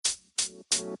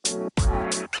You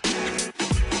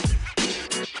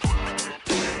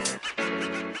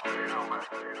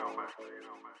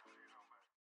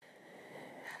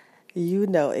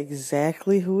know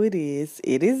exactly who it is.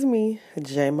 It is me,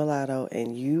 Jay Mulatto,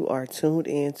 and you are tuned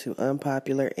in to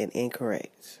Unpopular and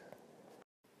Incorrect.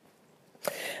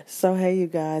 So hey you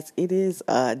guys, it is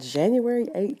January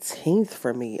 18th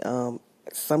for me.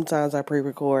 Sometimes I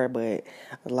pre-record, but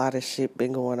a lot of shit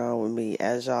been going on with me,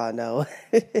 as y'all know.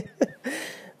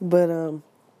 But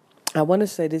I want to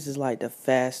say this is like the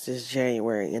fastest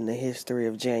January in the history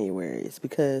of Januaries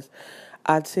because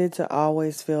I tend to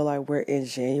always feel like we're in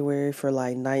January for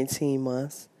like 19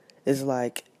 months. It's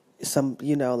like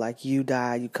like you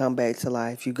die, you come back to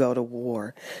life, you go to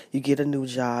war, you get a new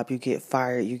job, you get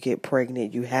fired, you get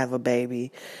pregnant, you have a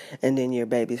baby, and then your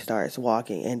baby starts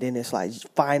walking. And then it's like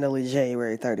finally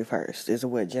January 31st is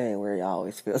what January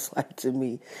always feels like to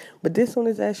me. But this one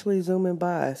is actually zooming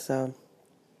by, so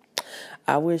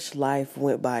I wish life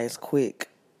went by as quick.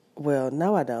 Well,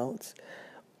 no, I don't.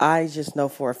 I just know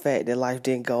for a fact that life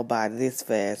didn't go by this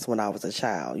fast when I was a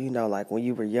child. You know, like when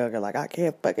you were younger, like I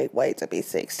can't fucking wait to be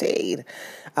 16.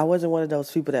 I wasn't one of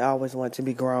those people that always wanted to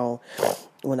be grown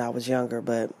when I was younger,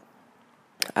 but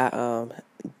I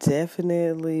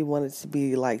definitely wanted to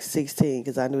be like 16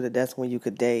 because I knew that that's when you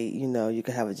could date, you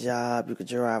could have a job, you could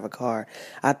drive a car.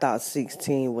 I thought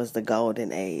 16 was the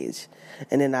golden age.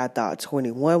 And then I thought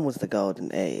 21 was the golden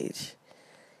age.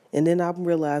 And then I'm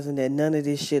realizing that none of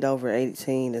this shit over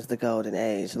 18 is the golden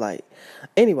age. Like,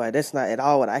 anyway, that's not at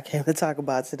all what I came to talk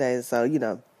about today. So,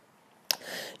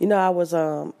 I was,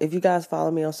 if you guys follow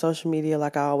me on social media,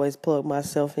 like I always plug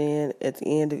myself in at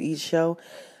the end of each show,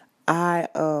 I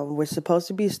we're supposed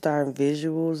to be starting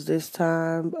visuals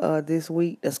this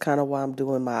week. That's kind of why I'm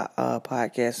doing my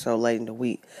podcast so late in the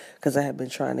week because I have been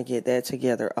trying to get that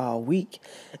together all week,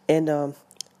 and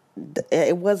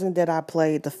it wasn't that I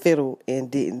played the fiddle and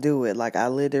didn't do it. Like I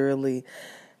literally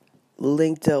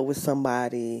linked up with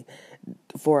somebody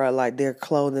for like their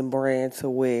clothing brand to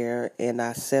wear, and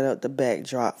I set up the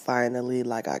backdrop finally.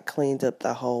 Like I cleaned up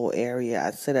the whole area.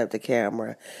 I set up the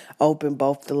camera, opened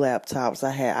both the laptops.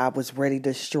 I was ready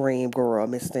to stream, girl,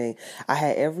 Miss Thing. I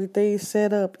had everything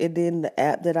set up, and then the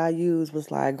app that I used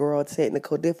was like, girl,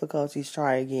 technical difficulties,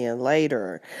 try again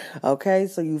later. Okay,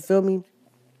 so you feel me?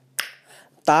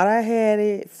 Thought I had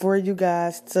it for you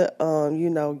guys to,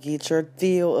 get your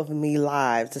feel of me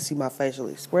live to see my facial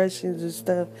expressions and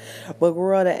stuff. But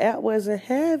girl, the app wasn't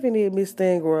having it, Miss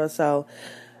Thing, girl. So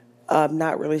I'm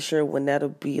not really sure when that'll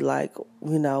be like,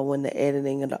 when the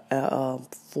editing and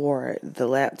for the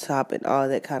laptop and all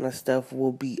that kind of stuff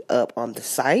will be up on the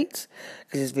site.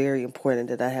 Because it's very important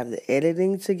that I have the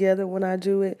editing together when I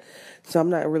do it. So I'm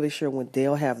not really sure when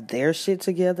they'll have their shit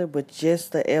together. But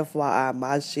just the FYI,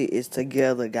 my shit is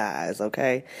together, guys,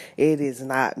 okay? It is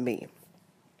not me.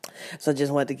 So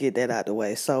just wanted to get that out the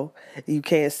way. So you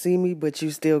can't see me, but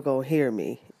you still gonna hear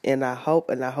me. And I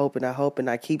hope and I hope and I hope and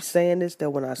I keep saying this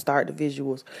that when I start the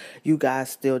visuals, you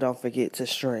guys still don't forget to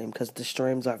stream because the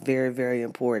streams are very, very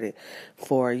important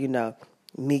for,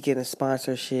 me getting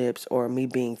sponsorships or me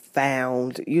being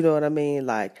found. You know what I mean?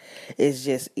 Like, it's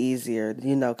just easier,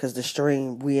 because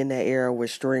we in that era where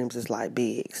streams is like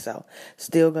big. So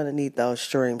still gonna need those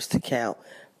streams to count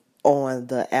on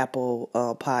the Apple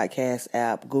podcast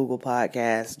app, Google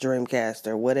Podcasts,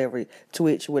 Dreamcast, whatever,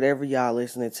 Twitch, whatever y'all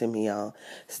listening to me on.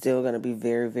 Still going to be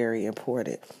very, very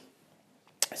important.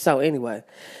 So anyway,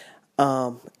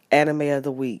 anime of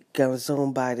the week. Gonna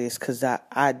zoom by this because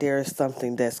there is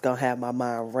something that's gonna have my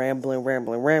mind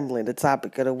rambling. The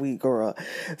topic of the week, girl.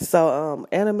 So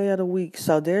anime of the week.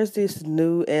 So there's this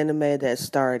new anime that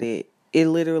started. It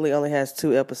literally only has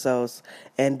 2 episodes,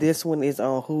 and this one is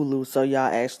on Hulu, so y'all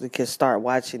actually can start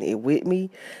watching it with me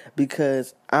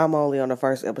because I'm only on the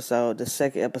first episode. The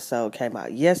second episode came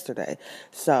out yesterday,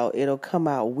 so it'll come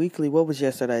out weekly. What was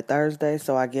yesterday? Thursday,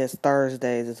 so I guess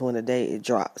Thursdays is when the day it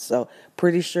drops. So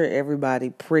pretty sure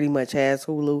everybody pretty much has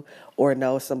Hulu or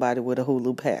knows somebody with a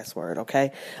Hulu password,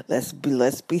 okay? Let's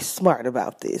be smart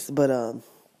about this. But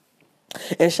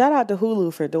and shout out to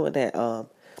Hulu for doing that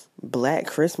Black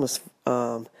Christmas,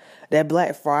 that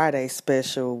Black Friday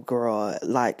special, girl.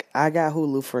 Like, I got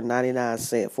Hulu for 99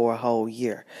 cents for a whole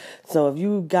year. So if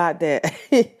you got that,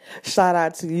 shout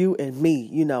out to you and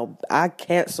me. I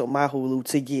canceled my Hulu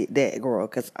to get that, girl,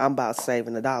 because I'm about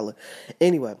saving $1.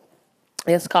 Anyway,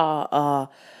 it's called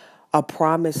A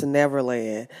Promise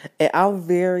Neverland, and I'm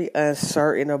very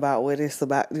uncertain about what it's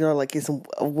about. Like it's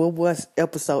what was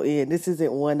episode in. This isn't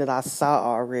one that I saw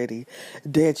already.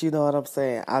 That, you know what I'm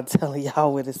saying? I'm telling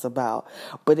y'all what it's about,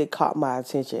 but it caught my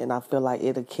attention, and I feel like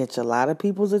it'll catch a lot of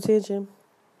people's attention.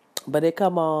 But it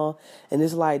come on, and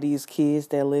it's like these kids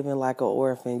that live in like a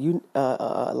orphan,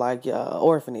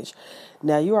 orphanage.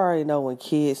 Now you already know when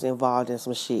kids involved in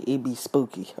some shit, it be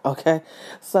spooky, okay?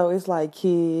 So it's like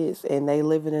kids, and they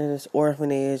living in this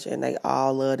orphanage, and they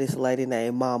all love this lady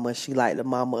named Mama. She like the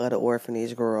mama of the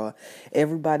orphanage girl.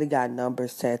 Everybody got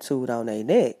numbers tattooed on their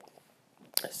neck.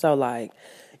 So like,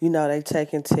 they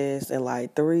taking tests, and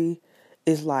like three,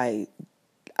 it's like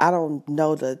I don't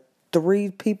know the three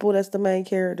people that's the main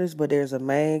characters, but there's a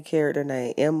main character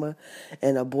named Emma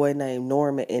and a boy named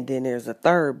Norman, and then there's a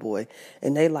third boy,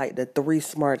 and they like the three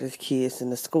smartest kids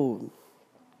in the school.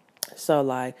 So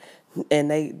like,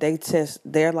 and they test,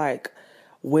 they're like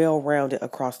well rounded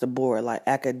across the board. Like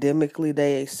academically,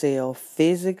 they excel.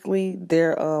 Physically,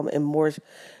 they're in more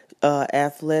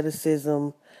athleticism.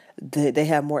 They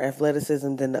have more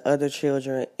athleticism than the other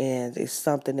children, and it's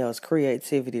something else,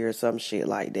 creativity or some shit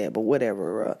like that. But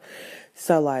whatever.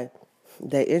 So like,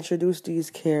 they introduce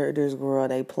these characters, girl.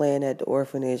 They playing at the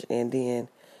orphanage, and then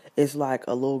it's like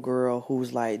a little girl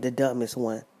who's like the dumbest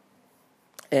one,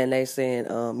 and they saying,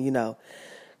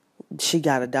 she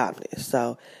got adopted.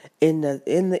 So in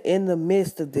the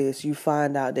midst of this, you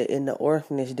find out that in the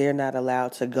orphanage they're not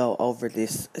allowed to go over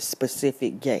this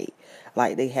specific gate.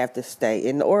 Like they have to stay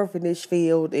in the orphanage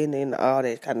field and all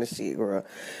that kind of shit, girl.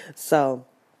 So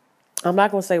I'm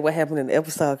not gonna say what happened in the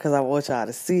episode because I want y'all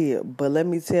to see it. But let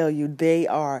me tell you, they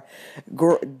are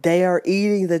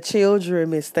eating the children,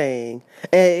 Miss Thing,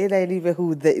 and it ain't even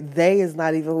who they is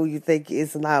not even who you think.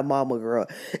 It's not Mama, girl.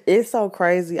 It's so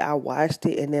crazy. I watched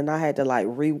it and then I had to like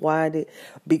rewind it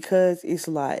because it's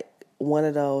like one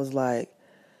of those like.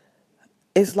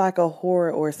 It's like a horror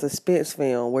or suspense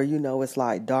film where it's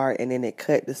like dark and then it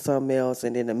cut to something else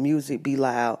and then the music be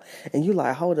loud and you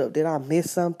like, hold up, did I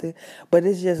miss something? But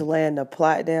it's just laying the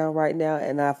plot down right now,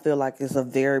 and I feel like it's a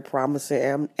very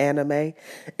promising anime,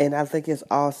 and I think it's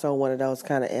also one of those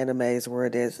kind of animes where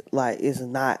there's like it's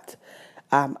not.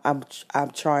 I'm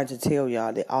trying to tell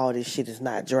y'all that all this shit is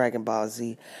not Dragon Ball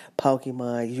Z,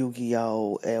 Pokemon,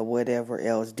 Yu-Gi-Oh, and whatever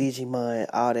else, Digimon,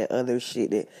 all that other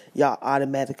shit that y'all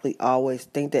automatically always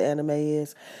think the anime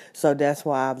is. So that's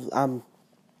why I'm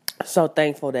so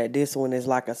thankful that this one is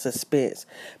like a suspense,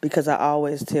 because I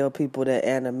always tell people that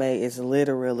anime is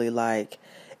literally like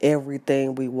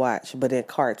everything we watch but in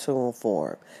cartoon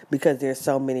form, because there's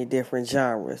so many different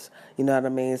genres. You know what I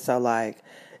mean? So like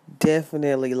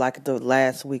definitely, like the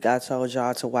last week I told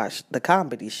y'all to watch the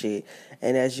comedy shit,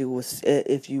 and as you was,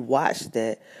 if you watch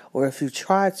that or if you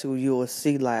try to, you will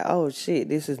see like, oh shit,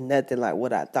 this is nothing like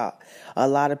what I thought. A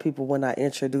lot of people, when I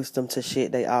introduce them to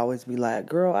shit, they always be like,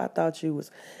 girl, I thought you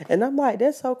was, and I'm like,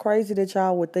 that's so crazy that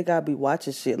y'all would think I'd be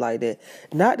watching shit like that.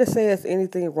 Not to say there's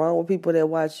anything wrong with people that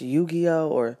watch Yu-Gi-Oh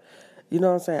or you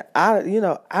know what I'm saying? I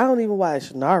don't even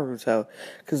watch Naruto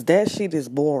because that shit is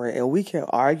boring, and we can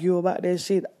argue about that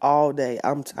shit all day.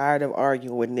 I'm tired of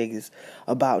arguing with niggas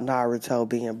about Naruto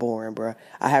being boring, bro.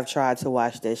 I have tried to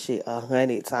watch that shit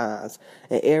 100 times,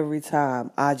 and every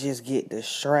time I just get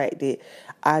distracted.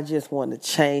 I just want to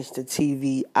change the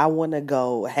TV. I want to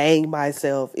go hang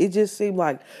myself. It just seems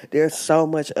like there's so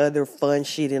much other fun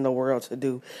shit in the world to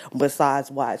do besides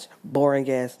watch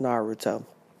boring ass Naruto.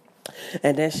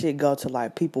 And that shit go to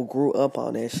like people grew up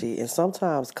on that shit. And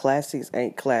sometimes classics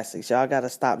ain't classics. Y'all gotta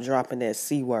stop dropping that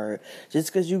C word.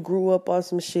 Just cause you grew up on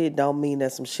some shit don't mean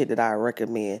that's some shit that I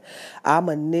recommend. I'm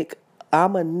a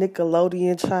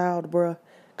Nickelodeon child, bruh.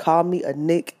 Call me a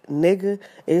nigga.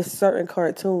 It's certain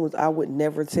cartoons I would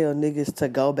never tell niggas to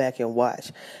go back and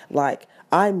watch. Like,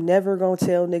 I'm never gonna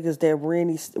tell niggas that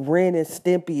Ren and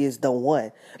Stimpy is the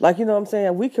one. Like, you know what I'm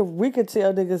saying? We could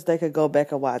tell niggas they could go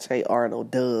back and watch Hey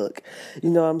Arnold, Doug. You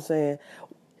know what I'm saying?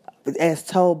 As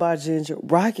told by Ginger,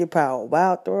 Rocket Power,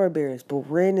 Wild Thornberries, but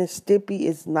Ren and Stimpy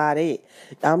is not it.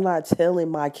 I'm not telling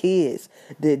my kids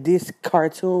that this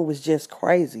cartoon was just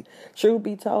crazy. Truth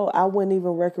be told, I wouldn't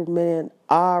even recommend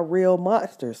Our Real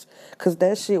Monsters, because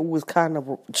that shit was kind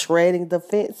of treading the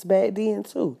fence back then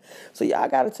too. So y'all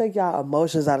gotta take y'all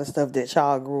emotions out of stuff that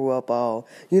y'all grew up on,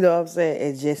 you know what I'm saying,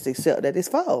 and just accept that it's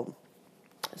fall.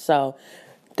 So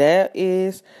that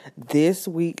is this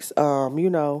week's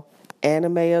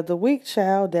anime of the week,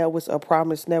 child. That was A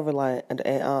Promised Neverland, and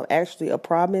actually A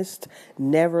Promised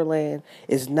Neverland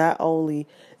is not only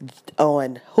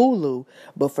on Hulu,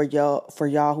 but for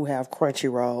y'all who have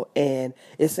Crunchyroll, and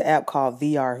it's an app called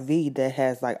VRV that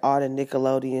has like all the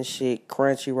Nickelodeon shit.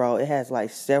 Crunchyroll, it has like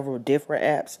several different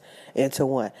apps into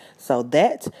one. So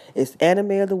that is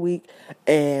anime of the week,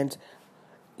 and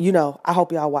I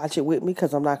hope y'all watch it with me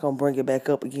because I'm not going to bring it back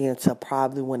up again until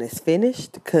probably when it's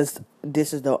finished because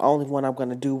this is the only one I'm going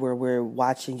to do where we're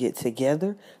watching it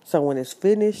together. So when it's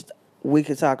finished, we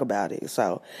can talk about it.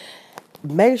 So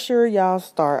make sure y'all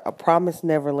start A Promised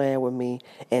Neverland with me,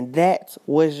 and that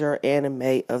was your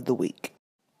anime of the week.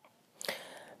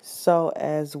 So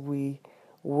as we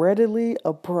readily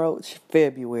approach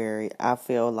February, I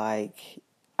feel like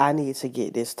I need to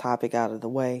get this topic out of the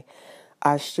way.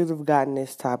 I should have gotten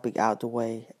this topic out the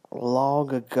way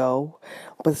long ago,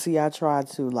 but see, I tried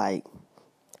to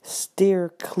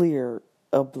steer clear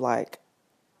of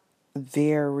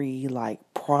very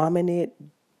prominent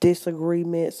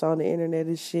disagreements on the internet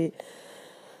and shit.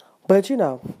 But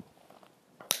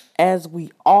as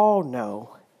we all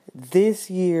know, this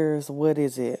year's, what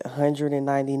is it,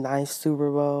 199th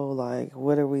Super Bowl? Like,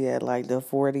 what are we at? Like the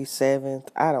 47th?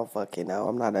 I don't fucking know.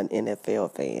 I'm not an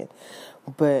NFL fan.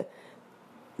 But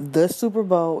the Super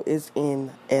Bowl is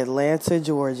in Atlanta,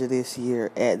 Georgia this year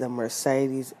at the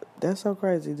Mercedes. That's so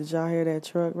crazy. Did y'all hear that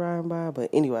truck riding by? But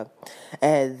anyway,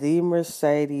 at the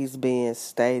Mercedes-Benz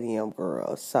Stadium,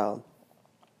 girls. So,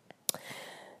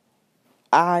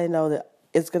 I know that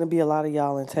it's going to be a lot of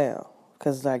y'all in town.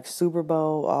 Because, Super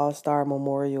Bowl, All-Star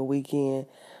Memorial Weekend,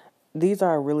 these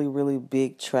are really, really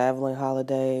big traveling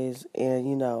holidays.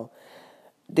 And,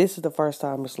 this is the first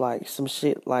time it's some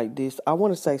shit like this. I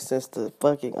want to say since the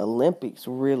fucking Olympics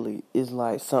really is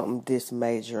something this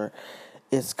major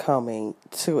is coming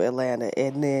to Atlanta.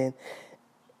 And then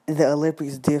the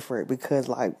Olympics different because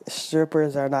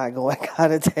strippers are not going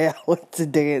out of town to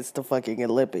dance the fucking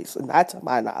Olympics. Not to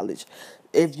my knowledge.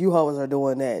 If you hoes are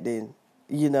doing that, then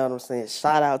you know what I'm saying?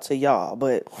 Shout out to y'all.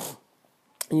 But,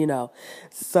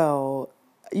 so,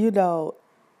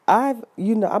 I'm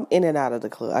in and out of the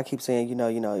club. I keep saying,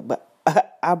 but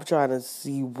I'm trying to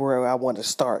see where I want to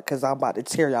start because I'm about to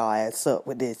tear y'all ass up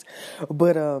with this.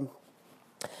 But,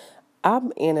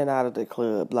 I'm in and out of the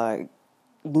club.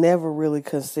 Never really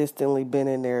consistently been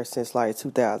in there since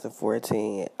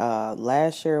 2014.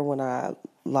 Last year when I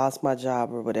lost my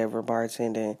job or whatever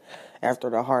bartending after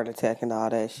the heart attack and all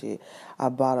that shit, I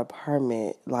bought a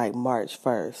permit March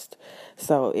 1st.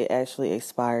 So it actually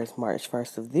expires March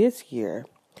 1st of this year.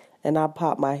 And I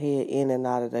pop my head in and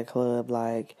out of the club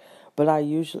but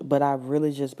I've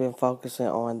really just been focusing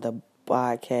on the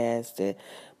podcast and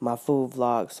my food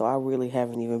vlog, so I really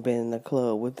haven't even been in the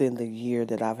club within the year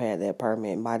that I've had that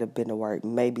permit. Might have been to work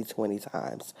maybe 20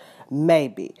 times.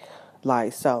 Maybe.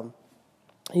 So,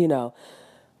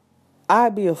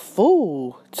 I'd be a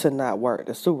fool to not work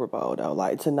the Super Bowl,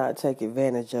 though. To not take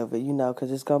advantage of it,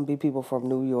 because it's going to be people from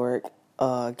New York,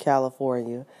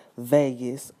 California,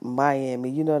 Vegas, Miami,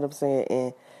 you know what I'm saying?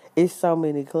 And it's so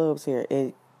many clubs here.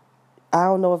 And I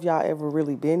don't know if y'all ever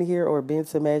really been here or been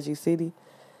to Magic City.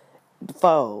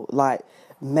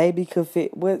 Maybe could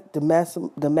fit what the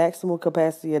maximum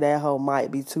capacity of that hole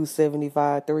might be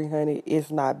 275, 300.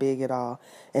 It's not big at all.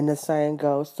 And the same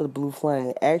goes to the Blue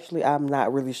Flame. Actually, I'm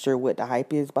not really sure what the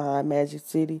hype is behind Magic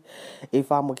City.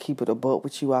 If I'm gonna keep it a buck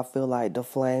with you, I feel like the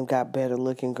Flame got better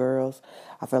looking girls.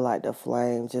 I feel like the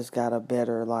Flame just got a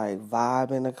better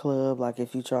vibe in the club.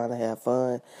 If you trying to have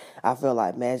fun, I feel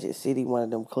like Magic City one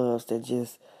of them clubs that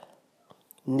just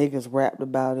niggas rapped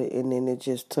about it and then it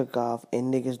just took off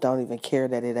and niggas don't even care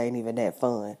that it ain't even that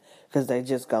fun because they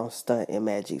just gonna stunt in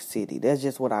Magic City. That's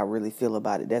just what I really feel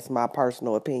about it. That's my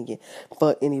personal opinion.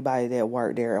 For anybody that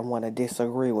worked there and want to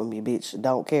disagree with me, bitch,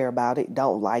 don't care about it,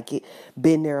 don't like it,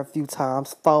 been there a few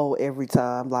times, fold every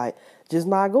time, just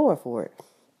not going for it.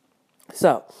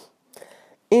 So,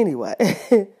 anyway,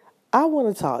 I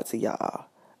want to talk to y'all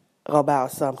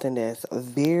about something that's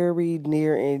very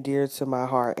near and dear to my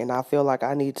heart, and I feel like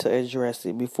I need to address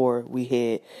it before we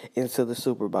head into the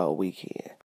Super Bowl weekend.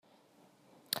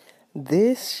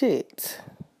 This shit,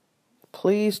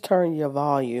 please turn your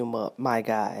volume up, my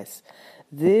guys.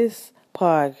 This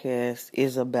podcast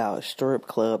is about strip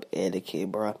club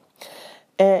etiquette, bro.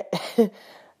 And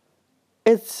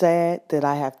it's sad that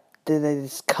that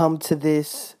it's come to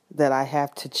this, that I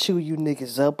have to chew you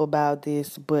niggas up about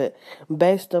this, but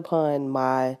based upon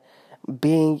my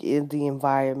being in the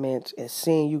environment and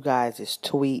seeing you guys'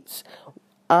 tweets,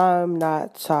 I'm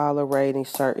not tolerating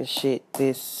certain shit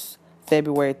this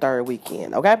February 3rd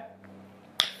weekend, okay?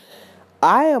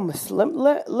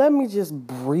 Let me just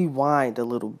rewind a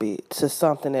little bit to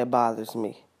something that bothers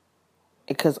me.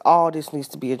 Because all this needs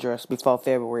to be addressed before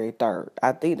February 3rd.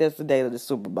 I think that's the date of the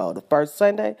Super Bowl. The first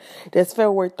Sunday, that's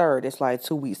February 3rd. It's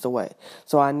 2 weeks away.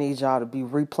 So I need y'all to be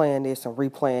replaying this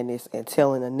and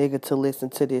telling a nigga to listen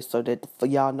to this so that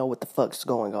y'all know what the fuck's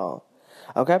going on.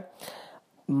 Okay?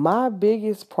 My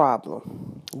biggest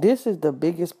problem, this is the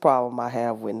biggest problem I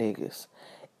have with niggas.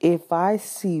 If I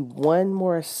see one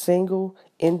more single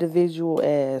individual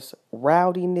as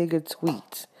rowdy nigga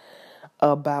tweet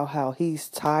about how he's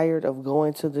tired of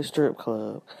going to the strip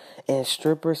club and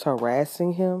strippers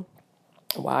harassing him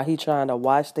while he trying to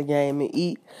watch the game and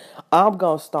eat, I'm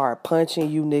gonna start punching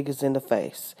you niggas in the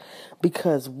face.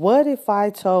 Because what if I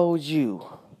told you,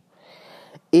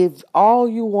 if all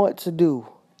you want to do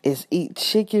is eat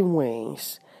chicken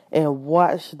wings and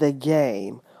watch the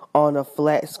game on a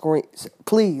flat screen,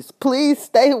 please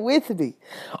stay with me,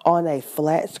 on a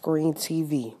flat screen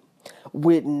TV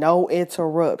with no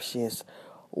interruptions,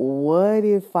 what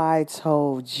if I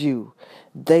told you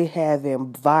they have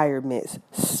environments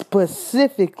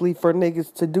specifically for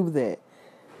niggas to do that?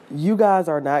 You guys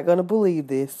are not gonna believe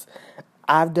this.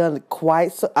 I've done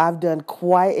quite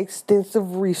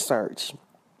extensive research,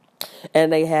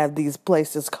 and they have these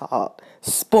places called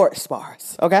sports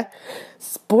bars. Okay,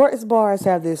 sports bars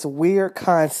have this weird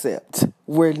concept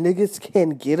where niggas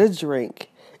can get a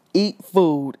drink, eat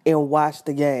food, and watch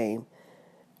the game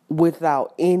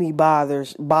without any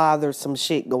bothersome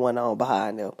shit going on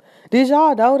behind them. Did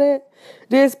y'all know that?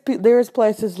 There's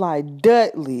places like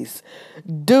Dudley's,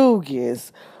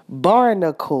 Dugan's,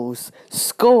 Barnacles,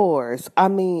 Scores. I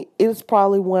mean, it's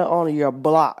probably one on your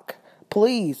block.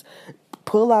 Please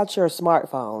pull out your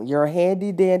smartphone, your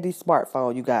handy dandy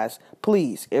smartphone, you guys.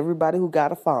 Please, everybody who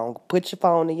got a phone, put your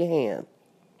phone in your hand.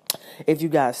 If you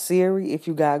got Siri, if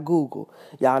you got Google,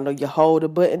 y'all know you hold the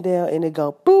button down and it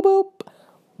go boop boop.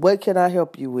 What can I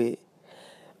help you with?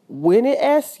 When it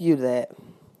asks you that,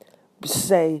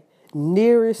 say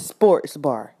nearest sports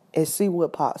bar and see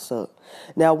what pops up.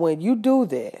 Now, when you do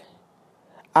that,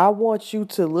 I want you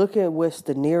to look at what's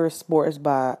the nearest sports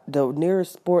bar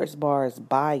is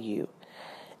by you,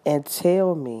 and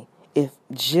tell me if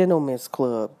Gentlemen's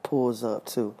Club pulls up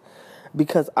too.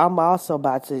 Because I'm also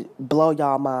about to blow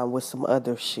y'all mind with some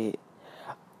other shit.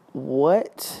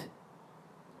 What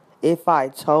if I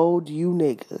told you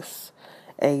niggas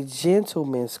a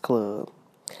Gentlemen's Club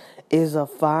is a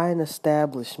fine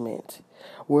establishment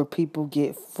where people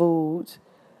get food,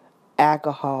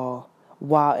 alcohol,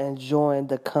 while enjoying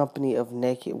the company of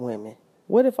naked women?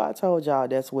 What if I told y'all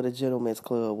that's what a Gentlemen's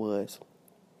Club was?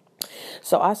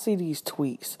 So I see these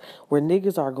tweets where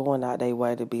niggas are going out their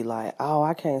way to be like, oh,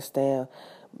 I can't stand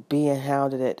being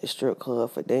hounded at the strip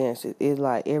club for dances. It's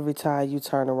like every time you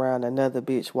turn around, another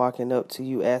bitch walking up to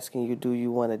you asking you, do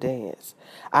you want to dance?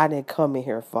 I didn't come in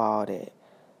here for all that.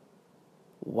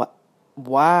 What?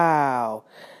 Wow.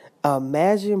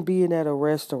 Imagine being at a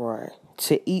restaurant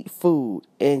to eat food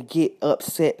and get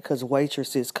upset because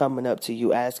waitresses coming up to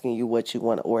you asking you what you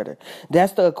want to order.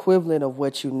 That's the equivalent of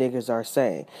what you niggas are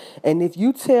saying. And if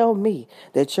you tell me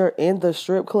that you're in the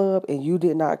strip club and you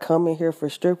did not come in here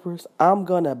for strippers, I'm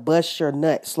gonna bust your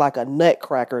nuts like a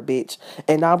nutcracker, bitch.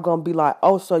 And I'm gonna be like,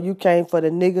 oh, so you came for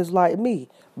the niggas like me?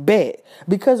 Bet.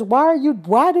 Because why do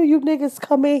you niggas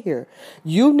come in here?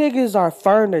 You niggas are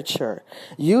furniture.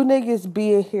 You niggas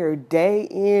be in here day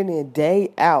in and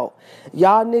day out.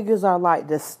 Y'all niggas are like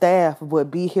the staff, would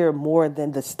be here more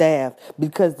than the staff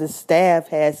because the staff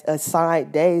has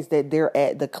assigned days that they're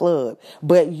at the club.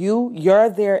 But you're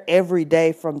there every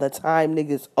day from the time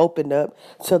niggas open up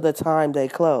to the time they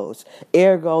close.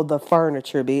 Ergo the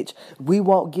furniture, bitch. We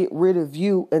won't get rid of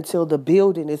you until the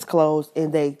building is closed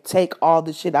and they take all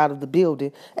the shit out of the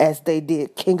building as they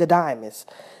did King of Diamonds.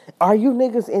 Are you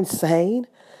niggas insane?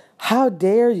 How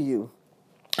dare you?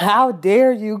 How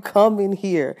dare you come in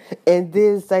here and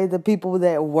then say the people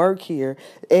that work here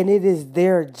and it is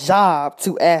their job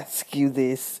to ask you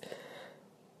this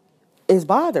is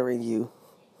bothering you?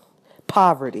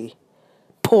 Poverty,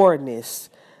 poorness,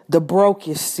 the broke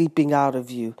is seeping out of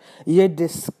you. You're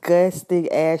disgusting,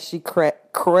 ashy,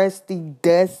 crusty,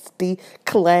 dusty,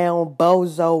 clown,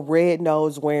 bozo, red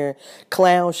nose wearing,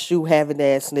 clown shoe having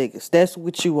ass niggas. That's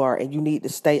what you are, and you need to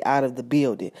stay out of the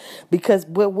building. Because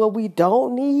what we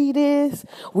don't need is,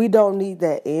 we don't need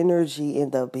that energy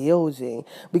in the building.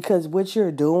 Because what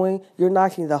you're doing, you're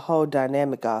knocking the whole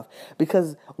dynamic off.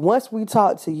 Because once we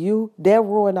talk to you, that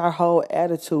ruin our whole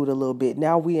attitude a little bit.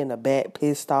 Now we in the back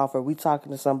pissed off, or we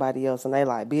talking to somebody else, and they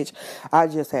like, bitch, I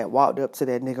just had walked up to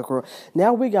that nigga girl.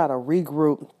 Now we gotta regroup.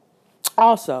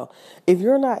 Also, if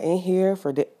you're not in here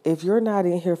for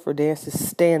dances,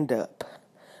 stand up,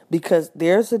 because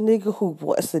there's a nigga who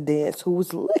wants to dance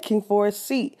who's looking for a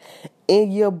seat,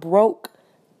 and your broke,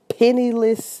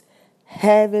 penniless,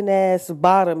 having ass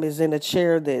bottom is in a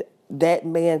chair that that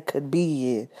man could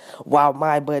be in while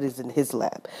my butt is in his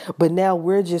lap. But now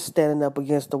we're just standing up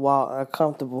against the wall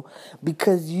uncomfortable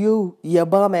because your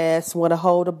bum ass want to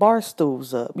hold the bar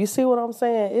stools up. You see what I'm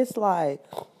saying? It's like,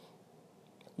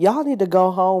 y'all need to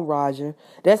go home, Roger.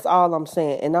 That's all I'm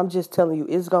saying. And I'm just telling you,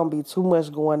 it's going to be too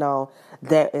much going on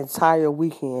that entire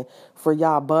weekend for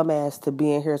y'all bum ass to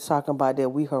be in here talking about that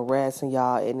we harassing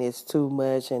y'all and it's too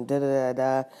much and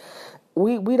da-da-da-da.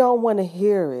 We don't want to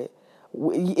hear it.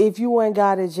 If you ain't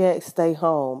got it, Jack, stay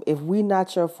home. If we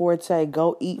not your forte,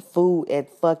 go eat food at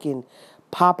fucking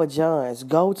Papa John's.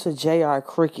 Go to JR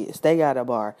Crickets. They got a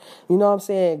bar. You know what I'm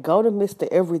saying? Go to Mr.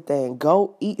 Everything.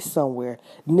 Go eat somewhere.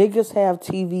 Niggas have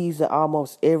TVs at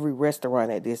almost every restaurant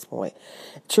at this point.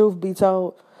 Truth be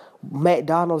told,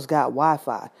 McDonald's got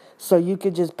Wi-Fi, so you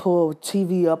could just pull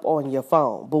TV up on your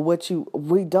phone. But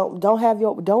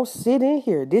don't sit in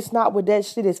here. This not what that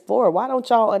shit is for. Why don't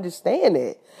y'all understand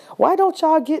it? Why don't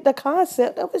y'all get the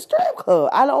concept of a strip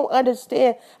club? I don't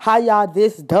understand how y'all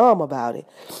this dumb about it.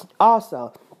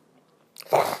 Also,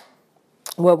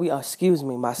 excuse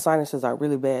me, my sinuses are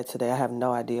really bad today. I have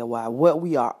no idea why. What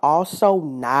we are also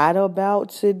not about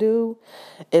to do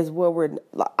is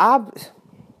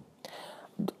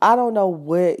I don't know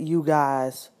what you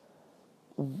guys,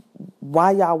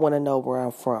 why y'all want to know where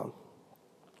I'm from.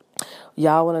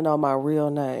 Y'all want to know my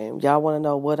real name. Y'all want to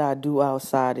know what I do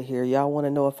outside of here. Y'all want to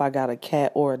know if I got a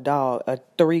cat or a dog,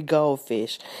 3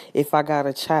 goldfish, if I got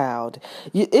a child.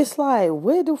 It's like,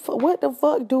 what the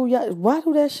fuck do y'all, why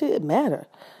do that shit matter?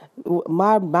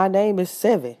 My name is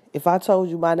Seven. If I told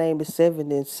you my name is Seven,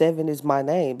 then Seven is my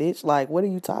name, bitch. Like, what are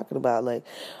you talking about? Like,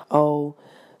 oh,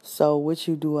 so what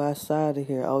you do outside of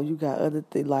here? Oh, you got other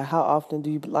things. Like, how often do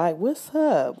you, like, what's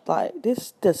up? Like,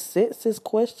 this the census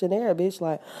questionnaire, bitch.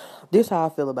 Like, this how I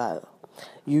feel about it.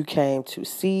 You came to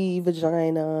see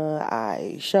vagina,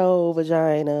 I show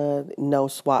vagina, no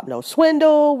swap, no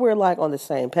swindle. We're like on the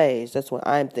same page. That's what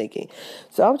I'm thinking.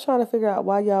 So I'm trying to figure out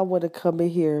why y'all want to come in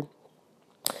here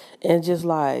and just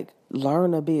like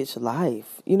learn a bitch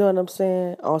life. You know what I'm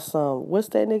saying? On some, what's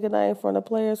that nigga name from the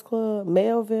Players Club?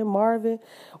 Melvin, Marvin,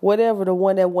 whatever, the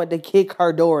one that wanted to kick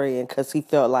her door in because he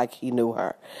felt like he knew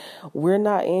her. We're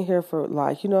not in here for,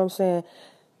 like, you know what I'm saying?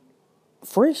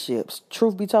 Friendships.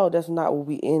 Truth be told, that's not what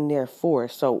we in there for.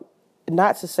 So,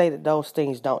 not to say that those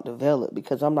things don't develop,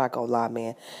 because I'm not gonna lie,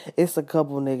 man. It's a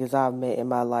couple niggas I've met in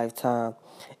my lifetime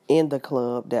in the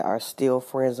club that are still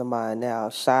friends of mine now.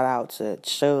 Shout out to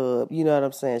Chubb, you know what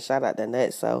I'm saying? Shout out to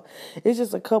Nut. So it's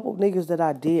just a couple niggas that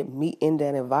I did meet in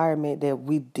that environment that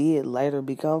we did later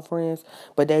become friends,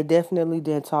 but they definitely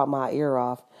did talk my ear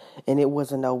off, and it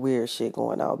wasn't no weird shit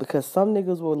going on, because some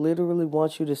niggas will literally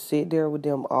want you to sit there with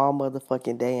them all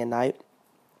motherfucking day and night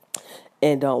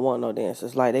and don't want no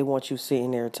dances. Like, they want you sitting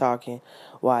there talking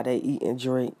while they eat and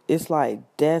drink. It's like,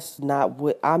 that's not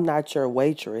what, I'm not your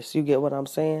waitress. You get what I'm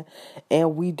saying?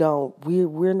 And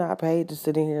we're not paid to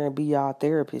sit in here and be y'all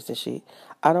therapists and shit.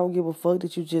 I don't give a fuck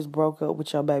that you just broke up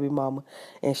with your baby mama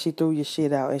and she threw your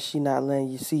shit out and she not letting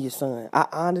you see your son. I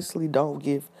honestly don't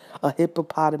give a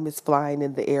hippopotamus flying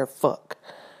in the air fuck.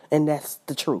 And that's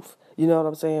the truth. You know what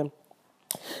I'm saying?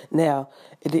 Now,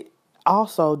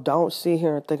 also, don't sit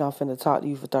here and think I'm finna talk to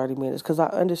you for 30 minutes, because I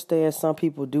understand some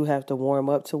people do have to warm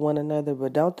up to one another,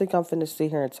 but don't think I'm finna sit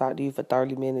here and talk to you for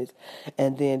 30 minutes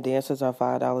and then dances are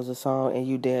 $5 a song and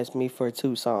you dance me for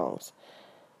 2 songs.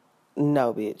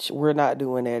 No, bitch, we're not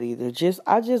doing that either.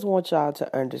 I just want y'all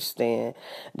to understand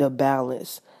the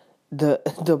balance,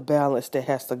 the balance that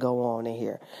has to go on in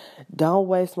here. Don't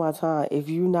waste my time. If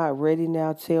you're not ready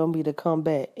now, tell me to come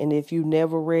back. And if you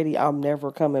never ready, I'm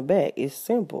never coming back. It's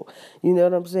simple. You know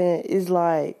what I'm saying? It's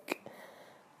like,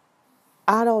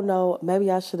 I don't know.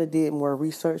 Maybe I should have did more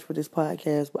research for this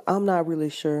podcast, but I'm not really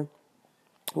sure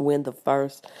when the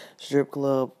first strip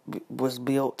club was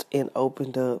built and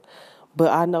opened up.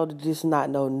 But I know that this is not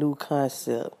no new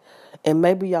concept. And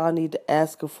maybe y'all need to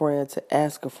ask a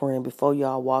friend before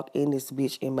y'all walk in this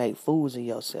bitch and make fools of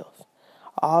yourself.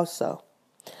 Also,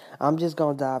 I'm just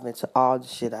going to dive into all the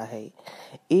shit I hate.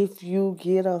 If you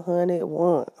get 100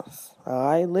 once, all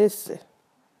right, listen.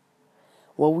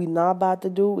 What we not about to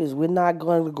do is we're not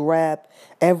going to grab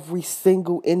every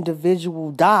single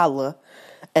individual dollar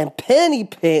and penny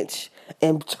pinch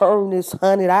and turn this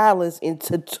 $100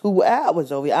 into 2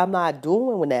 hours over here. I'm not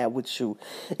doing that with you.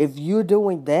 If you're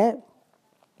doing that,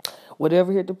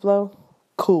 whatever hit the flow,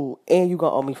 cool. And you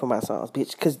gonna owe me for my songs,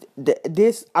 bitch. Because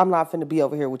this, I'm not finna be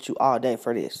over here with you all day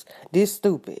for this. This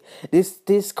stupid.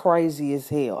 This crazy as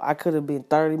hell. I could have been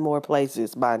 30 more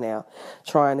places by now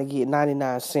trying to get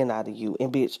 99 cents out of you.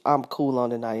 And bitch, I'm cool on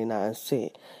the 99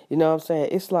 cents. You know what I'm saying?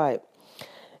 It's like,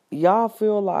 y'all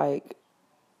feel like,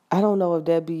 I don't know if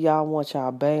that be y'all want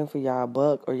y'all bang for y'all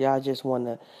buck, or y'all just want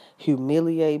to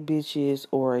humiliate bitches,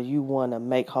 or you want to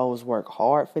make hoes work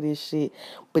hard for this shit.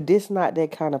 But this not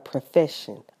that kind of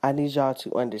profession. I need y'all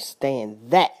to understand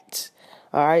that.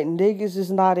 Alright, niggas is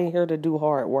not in here to do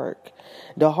hard work.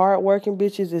 The hard working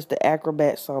bitches is the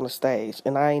acrobats on the stage.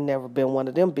 And I ain't never been one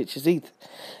of them bitches either.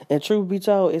 And truth be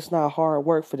told, it's not hard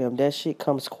work for them. That shit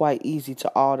comes quite easy to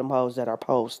all them hoes that are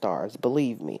pole stars.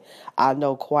 Believe me. I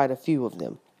know quite a few of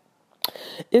them.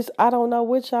 I don't know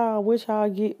which y'all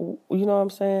get, you know what I'm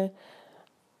saying?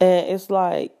 And it's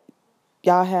like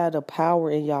y'all have the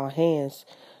power in y'all hands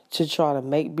to try to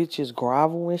make bitches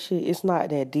grovel and shit. It's not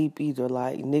that deep either.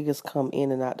 Like, niggas come in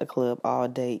and out the club all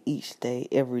day, each day,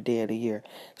 every day of the year.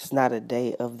 It's not a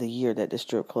day of the year that the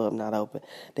strip club not open.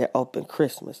 They're open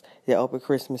Christmas. They're open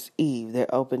Christmas Eve.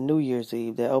 They're open New Year's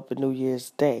Eve. They're open New Year's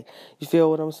Day. You feel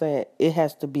what I'm saying? It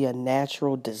has to be a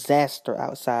natural disaster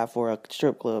outside for a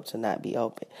strip club to not be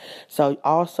open. So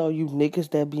also, you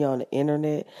niggas that be on the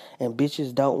internet and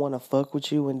bitches don't want to fuck with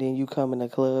you, and then you come in the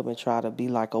club and try to be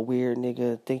like a weird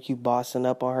nigga, think you bossing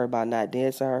up on her by not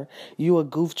dancing her, you a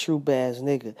goof troop ass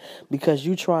nigga. Because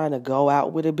you trying to go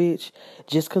out with a bitch,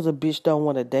 just because a bitch don't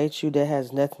want to date you, that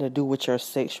has nothing to do with your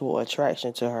sexual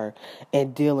attraction to her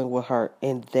and dealing with her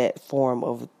in that form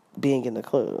of being in the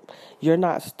club. You're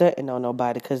not stunting on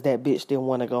nobody because that bitch didn't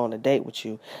want to go on a date with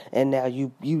you, and now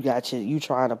you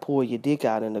trying to pull your dick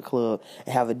out in the club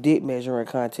and have a dick measuring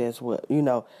contest with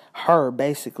her,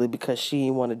 basically, because she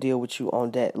didn't want to deal with you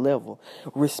on that level.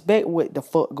 Respect what the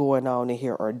fuck going on in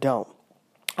here, or don't.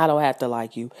 I don't have to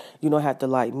like you. You don't have to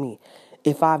like me.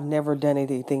 If I've never done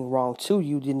anything wrong to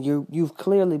you, then you've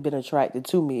clearly been attracted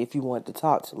to me if you want to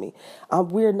talk to me.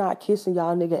 We're not kissing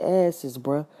y'all nigga asses,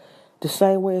 bruh. The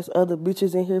same way as other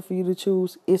bitches in here for you to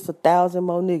choose, it's 1,000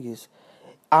 more niggas.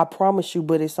 I promise you,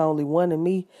 but it's only one of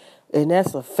me, and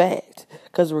that's a fact.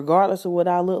 Because regardless of what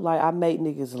I look like, I make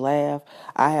niggas laugh.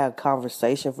 I have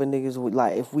conversation for niggas with,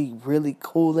 like, if we really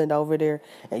cooling over there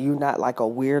and you're not like a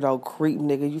weirdo creep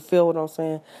nigga, you feel what I'm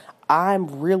saying?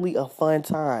 I'm really a fun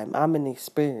time. I'm an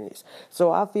experience.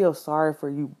 So I feel sorry for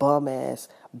you bum ass,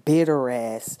 bitter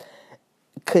ass,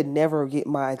 could never get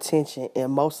my attention,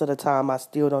 and most of the time I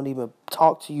still don't even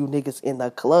talk to you niggas in the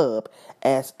club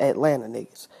as Atlanta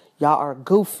niggas. Y'all are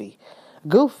goofy.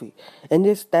 And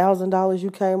this $1,000 you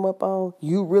came up on,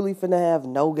 you really finna have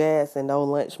no gas and no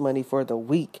lunch money for the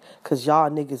week, cause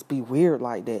y'all niggas be weird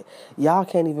like that. Y'all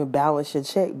can't even balance your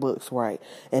checkbooks right,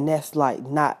 and that's like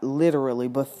not literally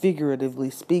but figuratively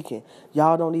speaking.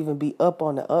 Y'all don't even be up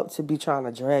on the up to be trying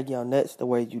to drag your nuts the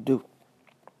way you do.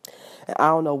 And I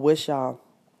don't know what y'all,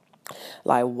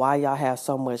 like, why y'all have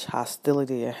so much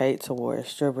hostility and hate towards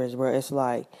strippers, bro. It's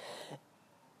like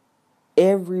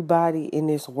everybody in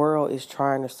this world is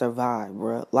trying to survive,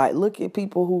 bro. Like, look at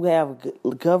people who have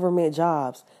government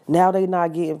jobs. Now they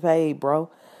not getting paid,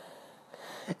 bro.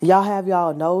 Y'all have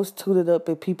y'all nose tooted up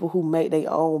at people who make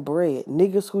their own bread.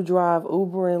 Niggas who drive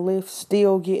Uber and Lyft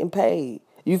still getting paid.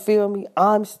 You feel me?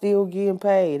 I'm still getting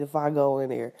paid if I go in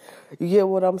there. You get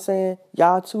what I'm saying?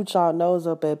 Y'all toot y'all nose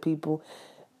up at people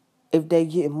if they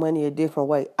getting money a different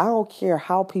way. I don't care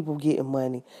how people getting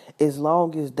money as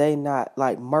long as they not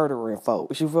like murdering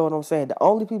folks. You feel what I'm saying? The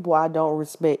only people I don't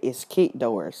respect is kick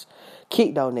door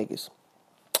niggas.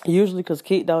 Usually because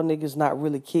kick door niggas not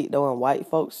really kick doing white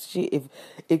folks shit.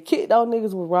 If kick door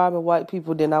niggas was robbing white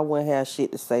people, then I wouldn't have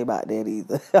shit to say about that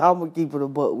either. I'm gonna keep it a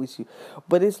buck with you.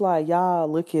 But it's like y'all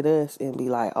look at us and be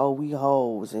like, oh, we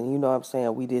hoes, and you know what I'm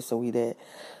saying, we this and we that.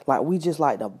 Like, we just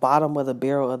like the bottom of the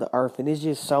barrel of the earth, and there's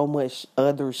just so much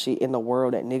other shit in the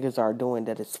world that niggas are doing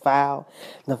that is foul.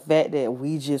 The fact that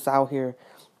we just out here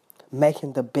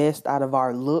making the best out of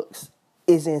our looks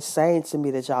is insane to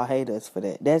me, that y'all hate us for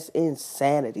that. That's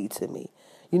insanity to me.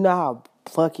 You know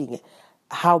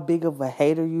how big of a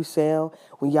hater you sound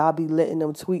when y'all be letting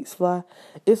them tweets fly?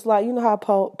 It's like, you know how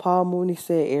Paul Mooney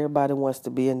said everybody wants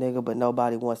to be a nigga, but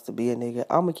nobody wants to be a nigga?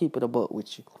 I'm going to keep it a buck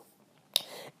with you.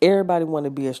 Everybody want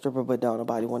to be a stripper, but don't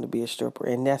nobody want to be a stripper.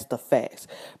 And that's the facts.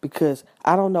 Because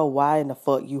I don't know why in the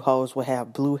fuck you hoes would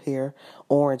have blue hair,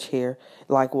 orange hair.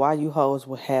 Like, why you hoes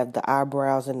would have the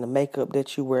eyebrows and the makeup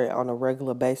that you wear on a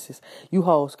regular basis. You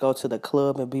hoes go to the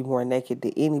club and be more naked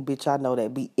than any bitch I know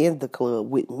that be in the club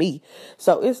with me.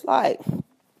 So it's like,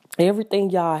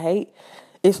 everything y'all hate,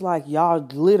 it's like y'all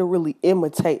literally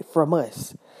imitate from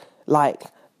us. Like,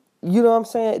 you know what I'm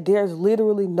saying? There's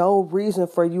literally no reason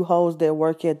for you hoes that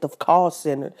work at the call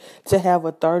center to have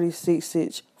a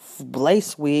 36-inch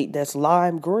lace wig that's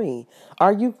lime green.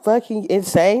 Are you fucking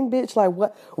insane, bitch? Like,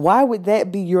 what? Why would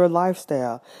that be your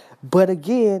lifestyle? But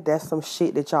again, that's some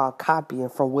shit that y'all copying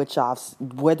from what y'all,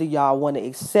 whether y'all want to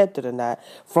accept it or not,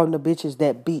 from the bitches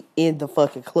that be in the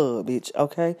fucking club, bitch,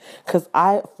 okay? Because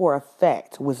I, for a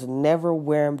fact, was never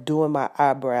doing my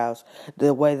eyebrows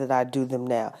the way that I do them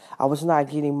now. I was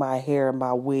not getting my hair and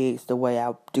my wigs the way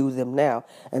I do them now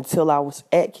until I was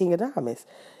at King of Diamonds.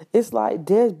 It's like,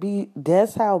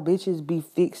 that's how bitches be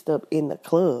fixed up in the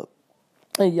club.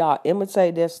 And y'all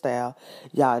imitate that style.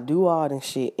 Y'all do all this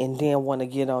shit and then want to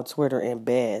get on Twitter and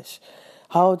bash.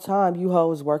 Whole time you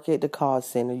hoes work at the call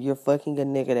center. You're fucking a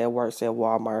nigga that works at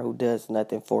Walmart who does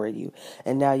nothing for you.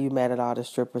 And now you mad at all the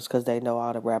strippers because they know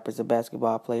all the rappers and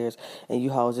basketball players. And you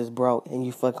hoes is broke. And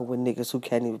you fucking with niggas who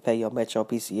can't even pay your Metro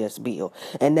PCS bill.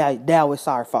 And now it's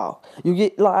our fault. You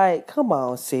get like, come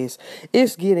on, sis.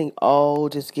 It's getting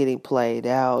old. It's getting played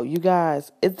out. You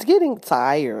guys, it's getting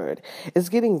tired. It's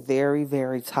getting very,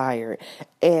 very tired.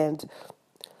 And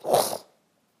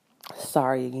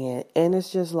sorry again. And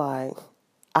it's just like,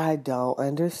 I don't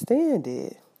understand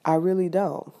it. I really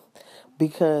don't.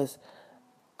 Because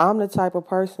I'm the type of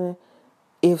person,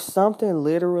 if something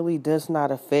literally does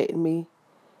not affect me,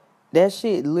 that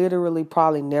shit literally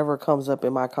probably never comes up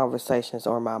in my conversations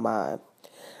or my mind.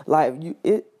 Like,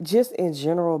 it just in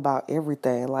general about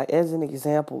everything. Like, as an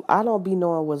example, I don't be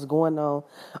knowing what's going on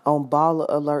Baller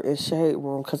Alert and Shade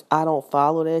Room because I don't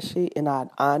follow that shit, and I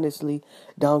honestly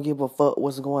don't give a fuck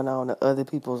what's going on in other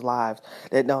people's lives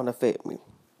that don't affect me.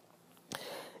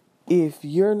 If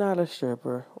you're not a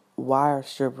stripper, why are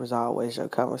strippers always your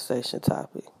conversation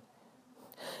topic?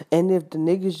 And if the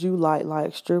niggas you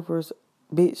like strippers,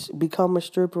 bitch, become a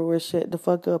stripper or shut the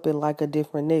fuck up and like a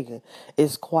different nigga.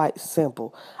 It's quite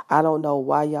simple. I don't know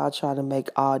why y'all try to make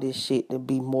all this shit to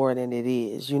be more than it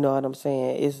is. You know what I'm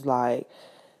saying? It's like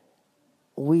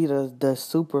we the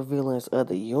super villains of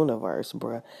the universe,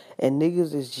 bruh. And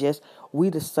niggas is just, we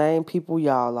the same people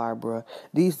y'all are, bruh.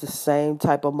 These the same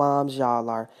type of moms y'all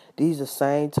are. These the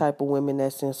same type of women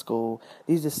that's in school.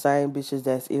 These the same bitches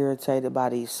that's irritated by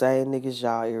these same niggas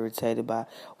y'all irritated by.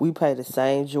 We pay the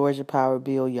same Georgia Power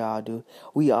bill y'all do.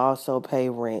 We also pay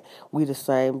rent. We the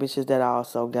same bitches that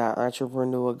also got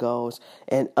entrepreneur goals.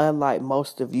 And unlike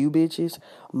most of you bitches,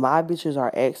 my bitches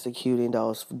are executing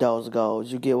those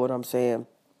goals. You get what I'm saying?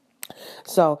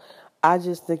 So I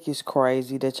just think it's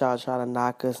crazy that y'all try to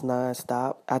knock us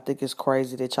nonstop. I think it's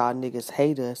crazy that y'all niggas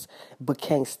hate us but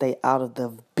can't stay out of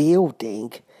the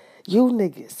building. You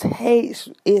niggas hate.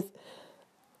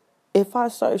 If I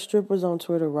search strippers on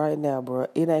Twitter right now, bro,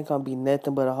 it ain't gonna be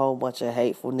nothing but a whole bunch of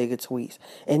hateful nigga tweets.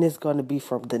 And it's gonna be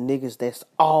from the niggas that's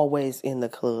always in the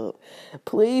club.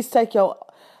 Please take your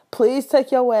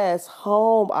ass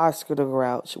home, Oscar the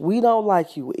Grouch. We don't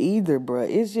like you either, bro.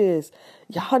 It's just,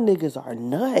 y'all niggas are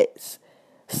nuts.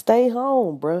 Stay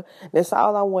home, bro. That's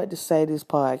all I wanted to say this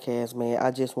podcast, man.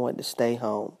 I just wanted to stay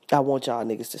home. I want y'all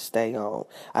niggas to stay home.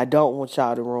 I don't want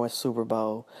y'all to ruin Super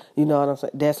Bowl. You know what I'm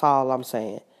saying? That's all I'm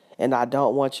saying. And I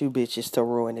don't want you bitches to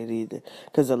ruin it either.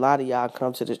 Because a lot of y'all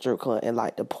come to the strip club and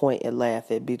like to point and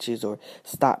laugh at bitches or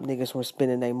stop niggas from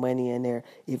spending their money in there.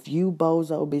 If you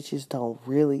bozo bitches don't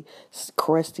really,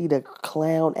 crusty the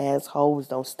clown assholes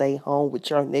don't stay home with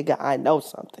your nigga, I know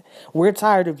something. We're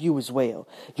tired of you as well.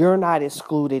 You're not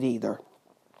excluded either.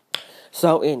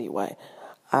 So anyway,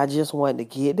 I just wanted to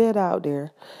get that out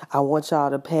there. I want y'all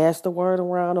to pass the word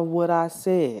around of what I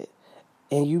said.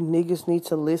 And you niggas need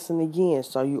to listen again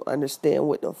so you understand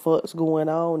what the fuck's going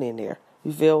on in there.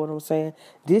 You feel what I'm saying?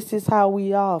 This is how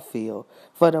we all feel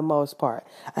for the most part.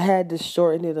 I had to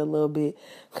shorten it a little bit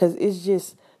because it's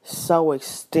just so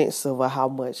extensive of how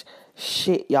much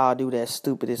shit y'all do that's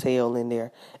stupid as hell in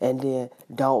there. And then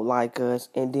don't like us.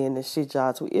 And then the shit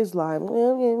y'all tweet. It's like,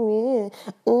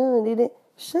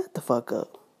 shut the fuck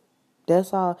up.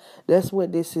 That's all. That's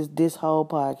what this is. This whole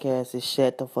podcast is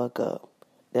shut the fuck up.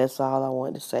 That's all I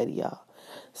wanted to say to y'all.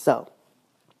 So,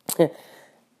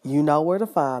 you know where to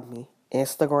find me.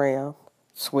 Instagram,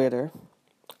 Twitter.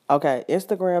 Okay,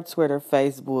 Instagram, Twitter,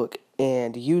 Facebook,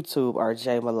 and YouTube are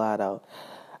J Mulatto.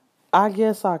 I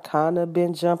guess I kind of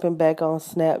been jumping back on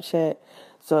Snapchat.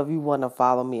 So if you want to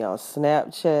follow me on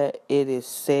Snapchat, it is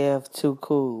Sev Too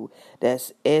Cool.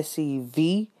 That's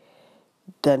SEV.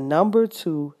 The number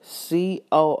 2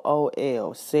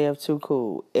 COOL, Sev Too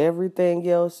Cool. Everything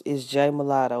else is J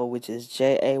Mulatto, which is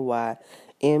JayMullato.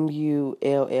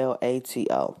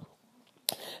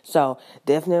 So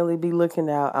definitely be looking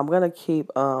out. I'm gonna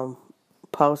keep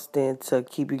posting to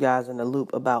keep you guys in the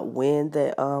loop about when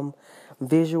the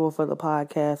visual for the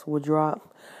podcast will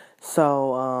drop.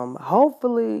 So,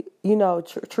 hopefully,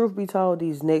 truth be told,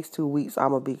 these next 2 weeks, I'm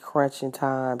going to be crunching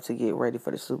time to get ready for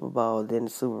the Super Bowl. Then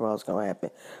the Super Bowl is going to happen.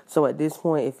 So at this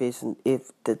point,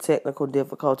 if the technical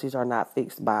difficulties are not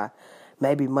fixed by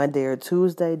maybe Monday or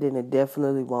Tuesday, then it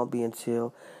definitely won't be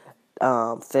until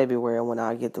February when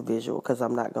I get the visual, because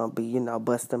I'm not going to be,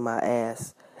 busting my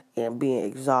ass and being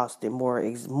exhausted, more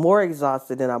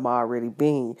exhausted than I'm already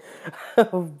being.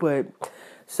 But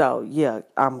so yeah,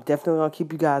 I'm definitely gonna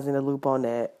keep you guys in the loop on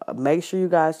that. Make sure you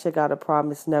guys check out The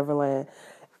Promised Neverland,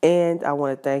 and I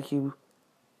want to thank you,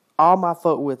 all my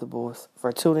fuck withables,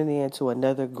 for tuning in to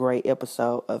another great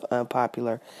episode of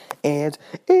Unpopular and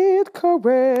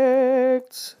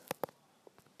Incorrect.